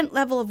percent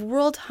level of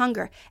world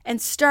hunger and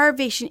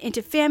starvation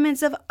into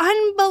famines of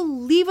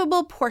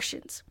unbelievable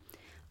portions.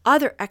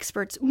 Other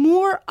experts,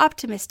 more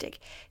optimistic,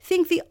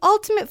 think the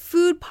ultimate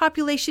food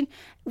population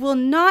will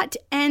not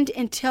end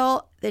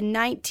until the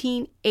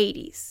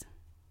 1980s.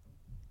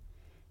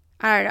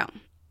 I don't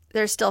know.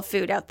 There's still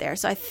food out there,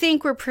 so I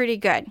think we're pretty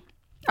good.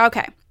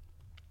 Okay.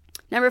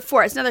 Number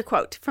 4 is another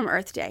quote from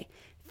Earth Day.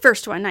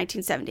 First one,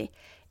 1970.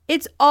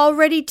 It's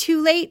already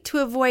too late to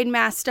avoid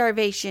mass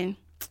starvation.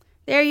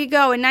 There you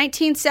go. In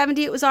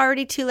 1970, it was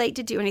already too late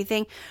to do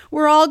anything.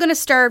 We're all going to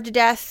starve to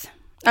death.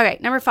 Okay,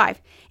 number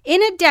 5.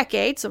 In a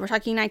decade, so we're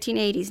talking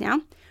 1980s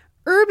now,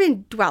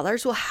 urban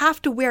dwellers will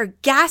have to wear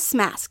gas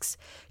masks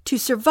to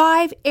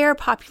survive air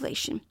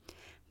population.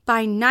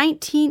 By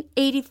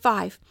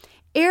 1985,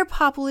 air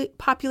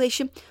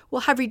population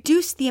will have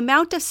reduced the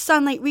amount of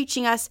sunlight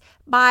reaching us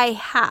by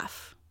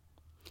half.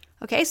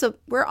 Okay, so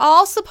we're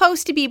all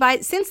supposed to be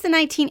since the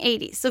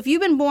 1980s. So if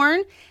you've been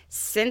born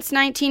since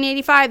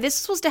 1985, this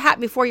is supposed to happen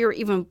before you were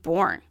even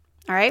born.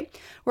 All right,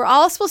 we're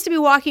all supposed to be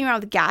walking around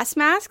with gas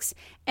masks,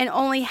 and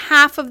only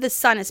half of the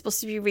sun is supposed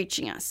to be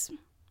reaching us.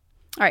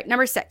 All right,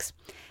 number 6.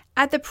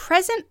 At the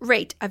present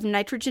rate of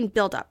nitrogen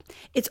buildup,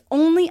 it's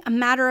only a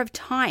matter of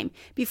time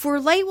before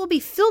light will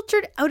be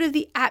filtered out of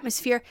the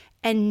atmosphere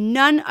and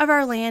none of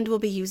our land will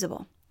be usable.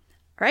 All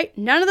right,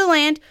 none of the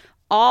land,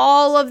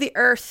 all of the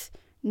earth,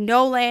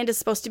 no land is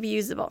supposed to be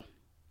usable.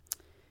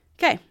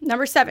 Okay,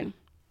 number 7.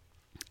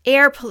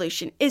 Air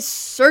pollution is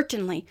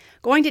certainly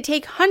going to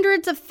take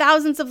hundreds of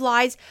thousands of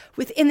lives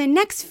within the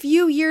next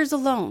few years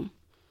alone.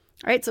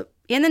 All right, so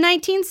in the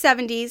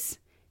 1970s,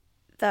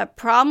 the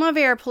problem of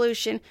air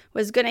pollution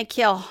was going to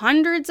kill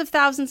hundreds of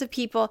thousands of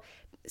people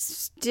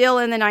still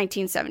in the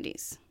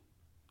 1970s.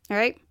 All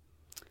right.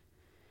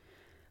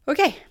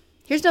 Okay,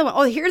 here's another one.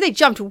 Oh, here they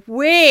jumped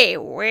way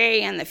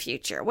in the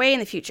future.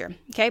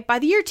 Okay, by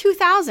the year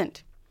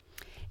 2000,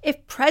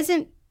 if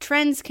present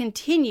trends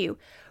continue,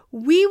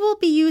 we will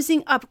be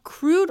using up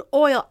crude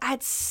oil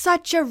at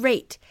such a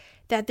rate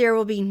that there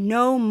will be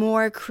no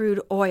more crude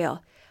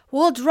oil.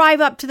 We'll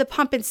drive up to the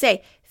pump and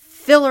say,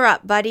 "Fill her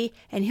up, buddy."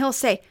 And he'll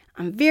say,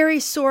 "I'm very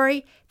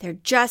sorry, there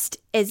just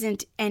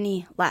isn't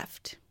any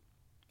left."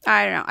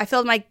 I don't know. I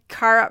filled my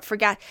car up for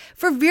gas.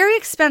 For very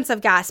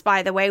expensive gas,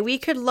 by the way. We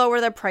could lower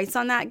the price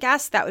on that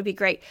gas. That would be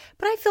great.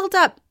 But I filled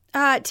up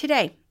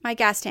today, my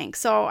gas tank.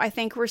 So I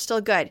think we're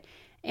still good.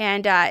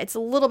 And it's a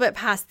little bit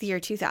past the year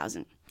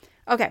 2000.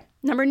 Okay,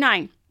 number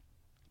 9.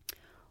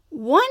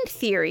 One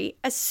theory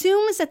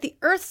assumes that the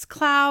Earth's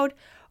cloud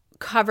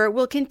cover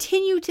will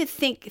continue to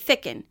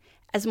thicken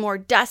as more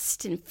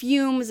dust and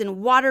fumes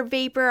and water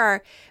vapor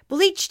are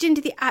bleached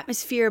into the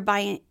atmosphere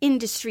by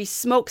industry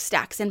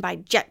smokestacks and by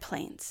jet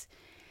planes.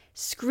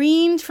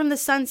 Screened from the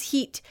sun's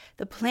heat,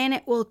 the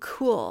planet will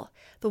cool,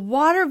 the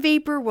water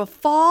vapor will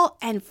fall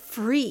and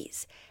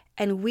freeze,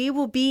 and we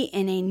will be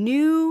in a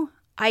new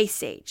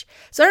ice age.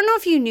 So I don't know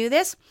if you knew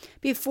this.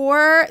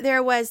 Before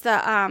there was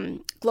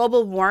the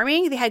global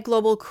warming, they had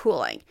global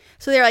cooling.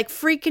 So they're like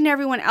freaking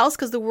everyone else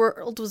because the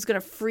world was going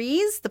to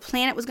freeze. The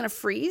planet was going to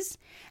freeze.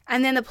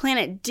 And then the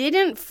planet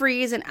didn't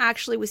freeze and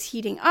actually was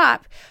heating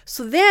up.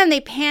 So then they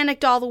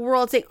panicked all the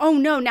world saying, "Oh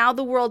no, now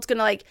the world's going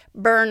to like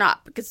burn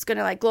up because it's going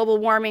to like global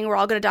warming. We're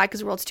all going to die because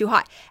the world's too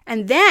hot."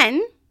 And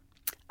then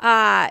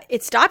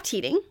it stopped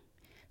heating.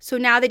 So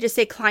now they just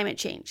say climate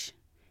change.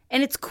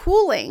 And it's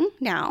cooling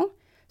now.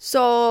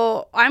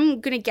 So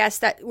I'm going to guess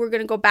that we're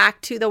going to go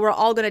back to the we're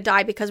all going to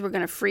die because we're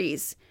going to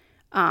freeze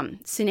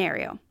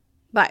scenario.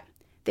 But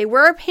they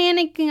were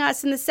panicking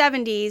us in the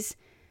 70s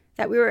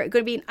that we were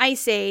going to be an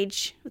ice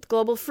age with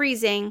global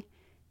freezing.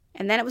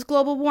 And then it was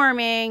global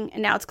warming.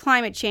 And now it's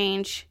climate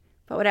change.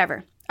 But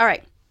whatever. All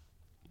right.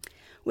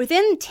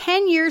 Within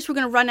 10 years, we're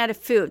going to run out of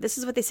food. This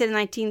is what they said in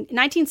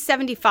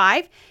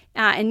 1975,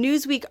 a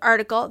Newsweek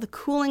article, The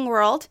Cooling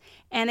World.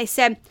 And they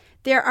said,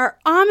 there are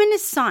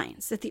ominous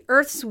signs that the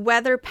Earth's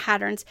weather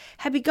patterns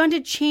have begun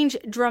to change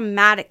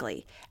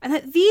dramatically, and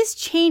that these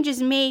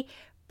changes may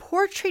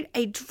portray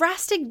a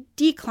drastic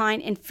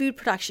decline in food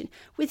production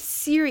with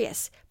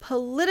serious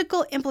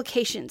political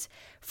implications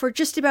for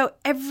just about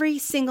every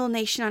single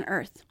nation on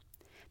Earth.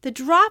 The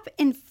drop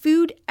in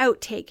food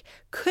outtake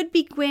could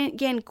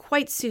begin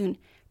quite soon,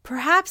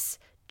 perhaps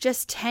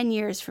just 10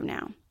 years from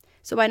now.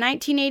 So by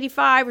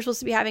 1985, we're supposed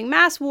to be having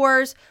mass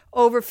wars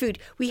over food.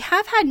 We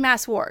have had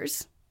mass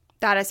wars.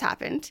 That has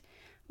happened,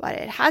 but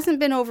it hasn't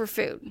been over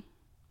food.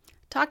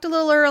 Talked a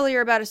little earlier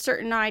about a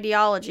certain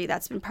ideology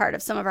that's been part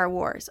of some of our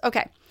wars.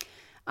 Okay.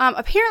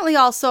 Apparently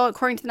also,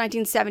 according to the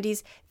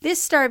 1970s, this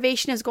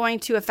starvation is going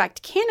to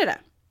affect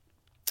Canada.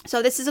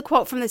 So this is a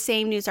quote from the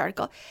same news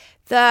article.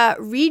 The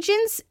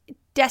regions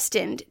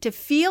destined to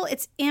feel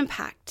its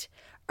impact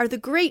are the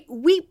great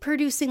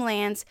wheat-producing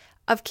lands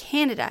of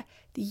Canada,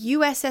 the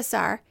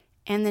USSR,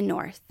 and the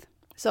North.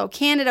 So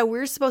Canada,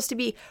 we're supposed to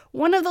be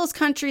one of those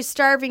countries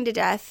starving to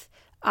death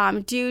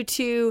due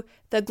to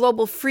the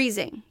global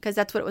freezing, because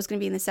that's what it was going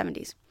to be in the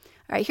 70s.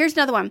 All right, here's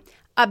another one.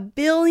 1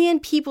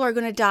 billion people are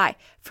going to die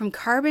from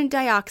carbon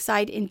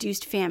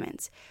dioxide-induced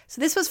famines.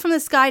 So this was from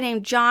this guy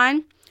named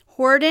John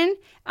Horden.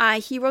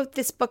 He wrote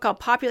this book called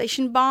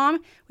Population Bomb,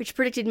 which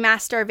predicted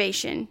mass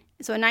starvation.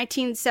 So in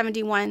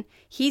 1971,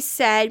 he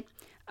said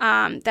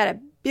that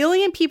 1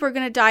 billion people are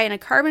going to die in a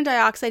carbon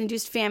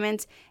dioxide-induced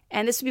famines,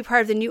 and this would be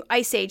part of the new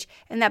ice age.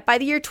 And that by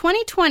the year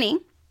 2020,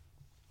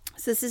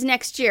 so this is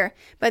next year,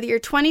 by the year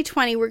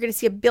 2020, we're going to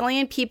see 1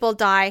 billion people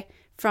die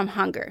from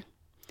hunger.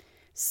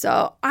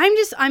 So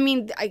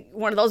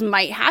one of those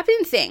might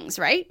happen things,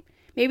 right?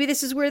 Maybe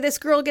this is where this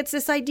girl gets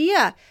this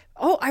idea.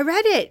 Oh, I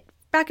read it.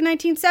 Back in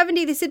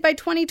 1970, they said by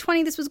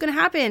 2020 this was going to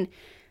happen.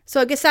 So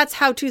I guess that's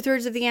how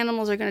 2/3 of the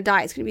animals are going to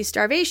die. It's going to be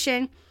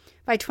starvation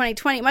by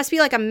 2020. It must be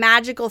like a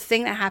magical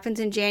thing that happens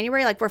in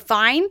January. Like, we're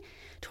fine.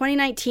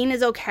 2019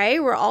 is okay.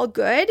 We're all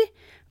good.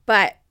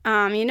 But,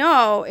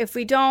 if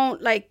we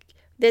don't, like,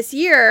 this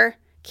year,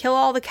 kill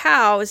all the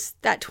cows,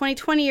 that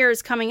 2020 year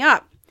is coming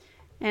up.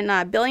 And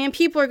 1 billion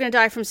people are going to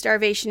die from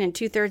starvation and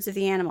 2/3 of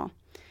the animal.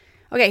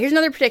 Okay, here's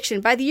another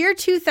prediction. By the year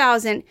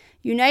 2000,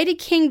 United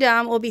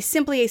Kingdom will be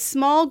simply a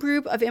small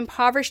group of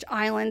impoverished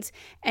islands,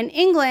 and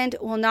England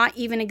will not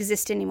even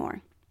exist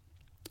anymore.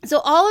 So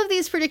all of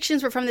these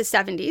predictions were from the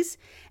 70s,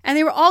 and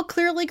they were all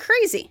clearly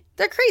crazy.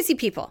 They're crazy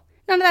people.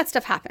 None of that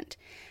stuff happened.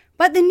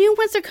 But the new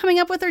ones they're coming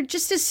up with are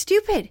just as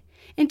stupid.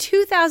 In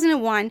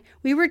 2001,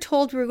 we were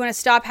told we were going to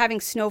stop having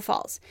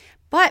snowfalls.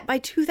 But by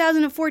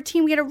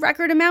 2014, we had a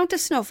record amount of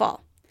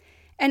snowfall.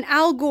 And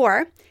Al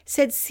Gore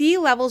said sea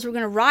levels were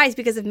going to rise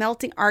because of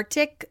melting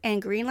Arctic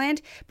and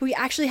Greenland, but we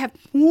actually have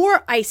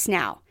more ice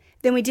now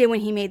than we did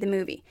when he made the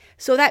movie.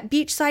 So that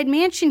beachside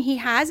mansion he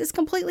has is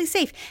completely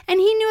safe. And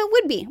he knew it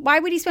would be. Why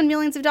would he spend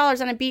millions of dollars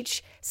on a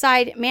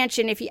beachside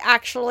mansion if he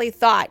actually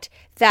thought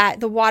that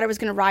the water was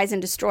going to rise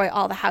and destroy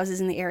all the houses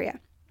in the area?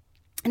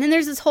 And then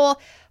there's this whole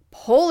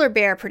polar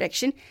bear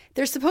prediction.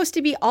 They're supposed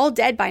to be all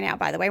dead by now,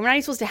 by the way. We're not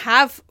even supposed to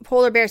have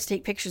polar bears to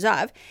take pictures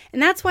of.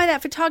 And that's why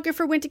that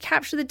photographer went to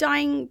capture the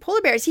dying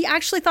polar bears. He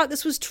actually thought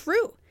this was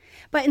true.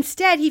 But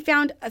instead, he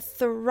found a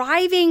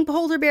thriving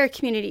polar bear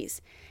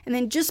communities. And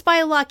then just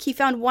by luck, he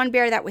found one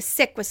bear that was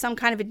sick with some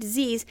kind of a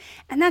disease.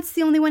 And that's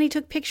the only one he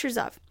took pictures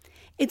of.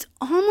 It's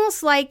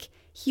almost like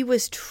he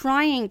was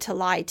trying to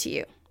lie to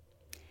you.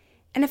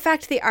 And in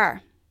fact, they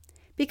are.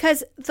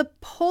 Because the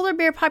polar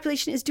bear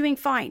population is doing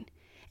fine.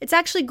 It's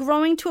actually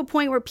growing to a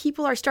point where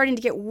people are starting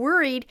to get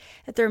worried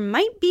that there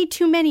might be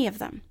too many of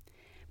them.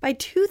 By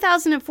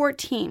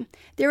 2014,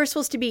 there was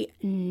supposed to be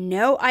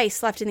no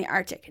ice left in the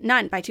Arctic.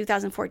 None by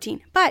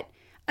 2014. But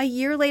a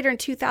year later in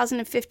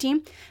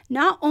 2015,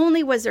 not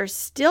only was there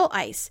still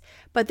ice,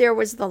 but there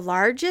was the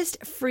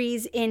largest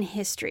freeze in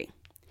history.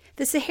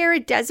 The Sahara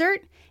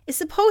Desert is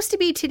supposed to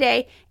be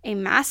today a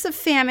massive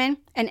famine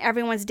and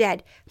everyone's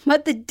dead.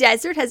 But the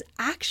desert has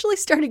actually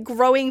started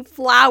growing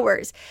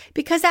flowers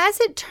because, as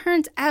it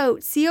turns out,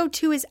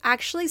 CO2 is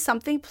actually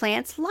something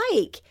plants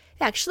like.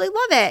 They actually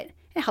love it.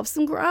 It helps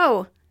them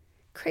grow.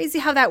 Crazy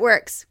how that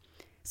works.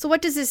 So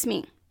what does this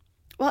mean?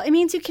 Well, it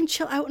means you can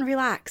chill out and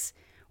relax.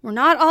 We're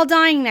not all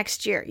dying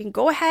next year. You can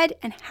go ahead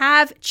and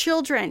have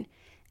children,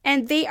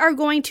 and they are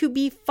going to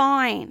be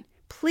fine.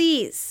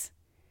 Please.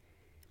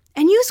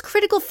 And use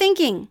critical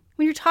thinking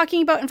when you're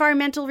talking about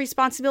environmental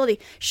responsibility.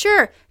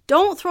 Sure,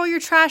 don't throw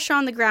your trash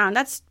on the ground.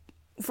 That's,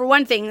 for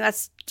one thing,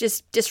 that's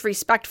just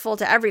disrespectful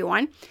to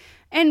everyone.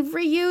 And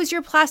reuse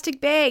your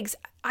plastic bags.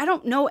 I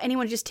don't know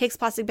anyone who just takes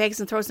plastic bags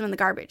and throws them in the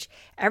garbage.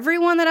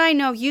 Everyone that I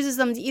know uses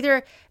them to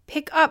either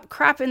pick up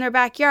crap in their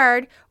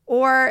backyard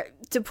or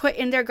to put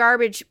in their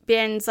garbage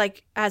bins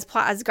like as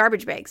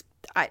garbage bags.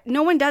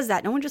 No one does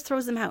that. No one just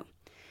throws them out.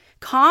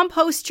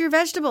 Compost your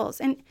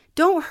vegetables and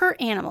don't hurt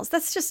animals.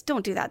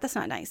 Don't do that. That's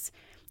not nice.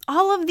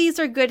 All of these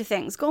are good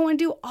things. Go and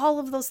do all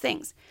of those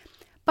things.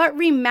 But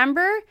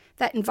remember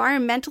that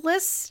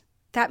environmentalists,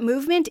 that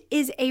movement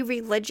is a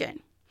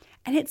religion.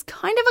 And it's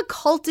kind of a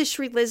cultish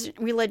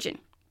religion.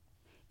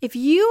 If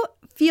you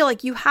feel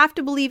like you have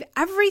to believe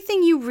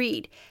everything you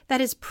read that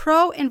is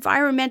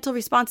pro-environmental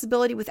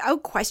responsibility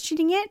without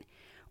questioning it,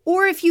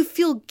 or if you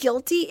feel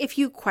guilty if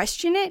you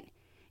question it,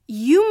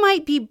 you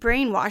might be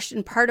brainwashed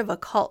and part of a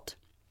cult.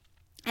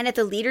 And if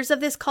the leaders of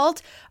this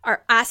cult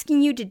are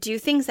asking you to do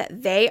things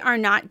that they are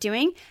not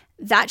doing,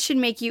 that should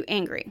make you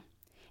angry.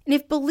 And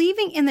if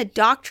believing in the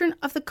doctrine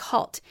of the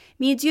cult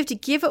means you have to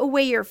give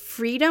away your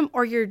freedom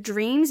or your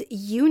dreams,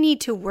 you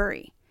need to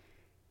worry.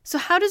 So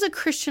how does a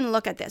Christian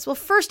look at this? Well,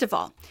 first of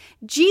all,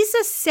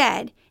 Jesus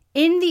said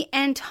in the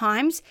end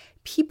times,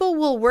 people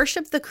will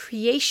worship the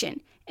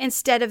creation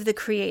instead of the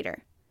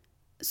creator.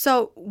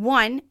 So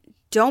 1,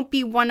 don't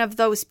be one of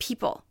those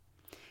people.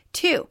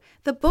 2,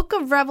 the book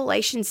of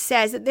Revelation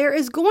says that there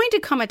is going to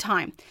come a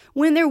time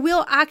when there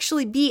will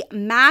actually be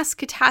mass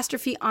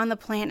catastrophe on the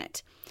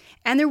planet.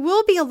 And there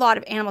will be a lot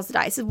of animals that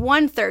die. It's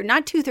 1/3,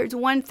 not 2/3,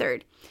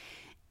 1/3.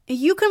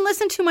 You can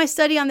listen to my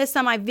study on this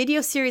on my video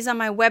series on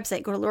my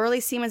website. Go to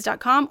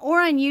lauraleesiemens.com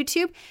or on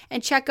YouTube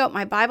and check out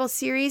my Bible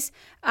series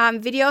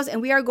videos.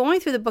 And we are going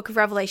through the book of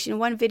Revelation,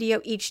 one video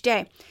each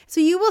day.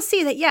 So you will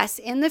see that, yes,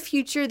 in the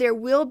future, there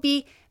will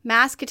be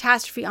mass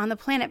catastrophe on the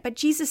planet. But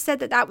Jesus said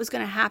that that was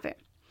going to happen.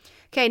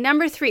 Okay,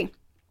 number 3,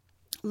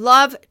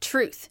 love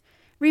truth.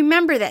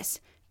 Remember this.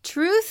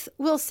 Truth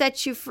will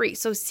set you free.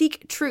 So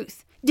seek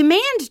truth.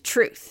 Demand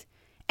truth.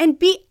 And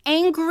be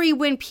angry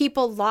when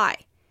people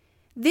lie.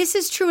 This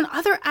is true in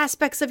other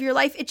aspects of your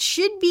life. It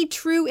should be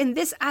true in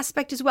this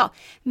aspect as well.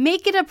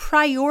 Make it a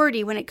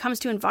priority when it comes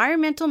to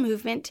environmental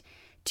movement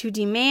to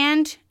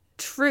demand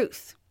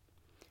truth.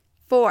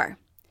 4,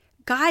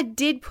 God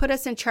did put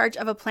us in charge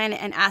of a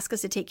planet and ask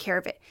us to take care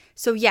of it.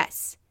 So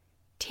yes,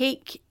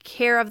 take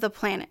care of the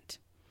planet.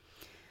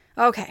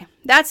 Okay,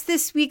 that's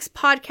this week's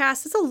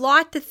podcast. It's a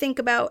lot to think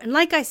about. And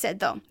like I said,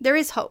 though, there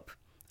is hope.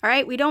 All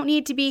right, we don't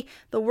need to be,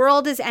 the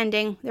world is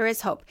ending. There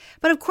is hope.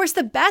 But of course,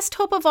 the best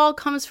hope of all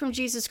comes from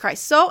Jesus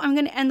Christ. So I'm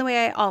going to end the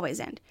way I always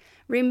end.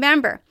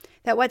 Remember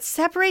that what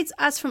separates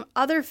us from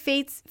other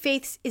faiths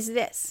is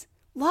this: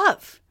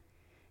 love.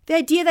 The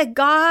idea that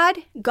God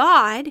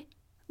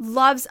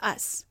loves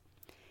us.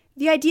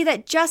 The idea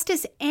that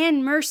justice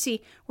and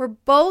mercy were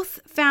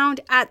both found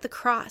at the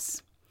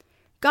cross.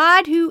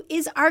 God, who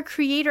is our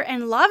creator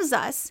and loves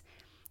us,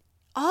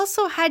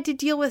 also had to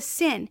deal with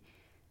sin.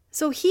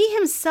 So he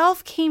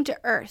himself came to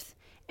earth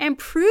and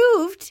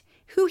proved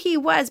who he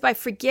was by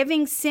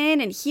forgiving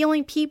sin and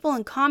healing people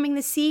and calming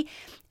the sea.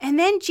 And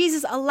then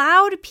Jesus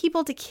allowed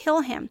people to kill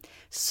him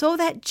so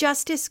that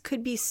justice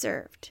could be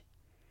served.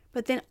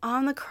 But then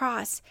on the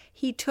cross,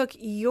 he took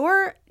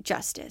your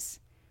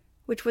justice,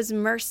 which was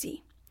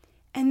mercy.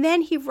 And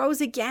then he rose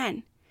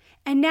again.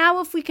 And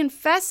now if we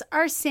confess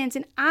our sins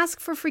and ask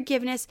for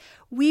forgiveness,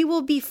 we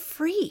will be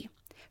free.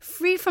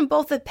 Free from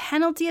both the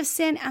penalty of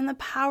sin and the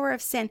power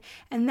of sin.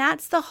 And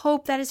that's the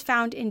hope that is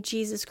found in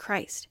Jesus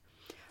Christ.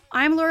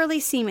 I'm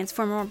Lauralee Siemens.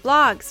 For more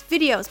blogs,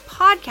 videos,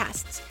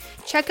 podcasts,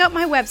 check out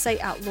my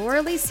website at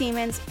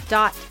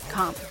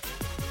lauraleesiemens.com.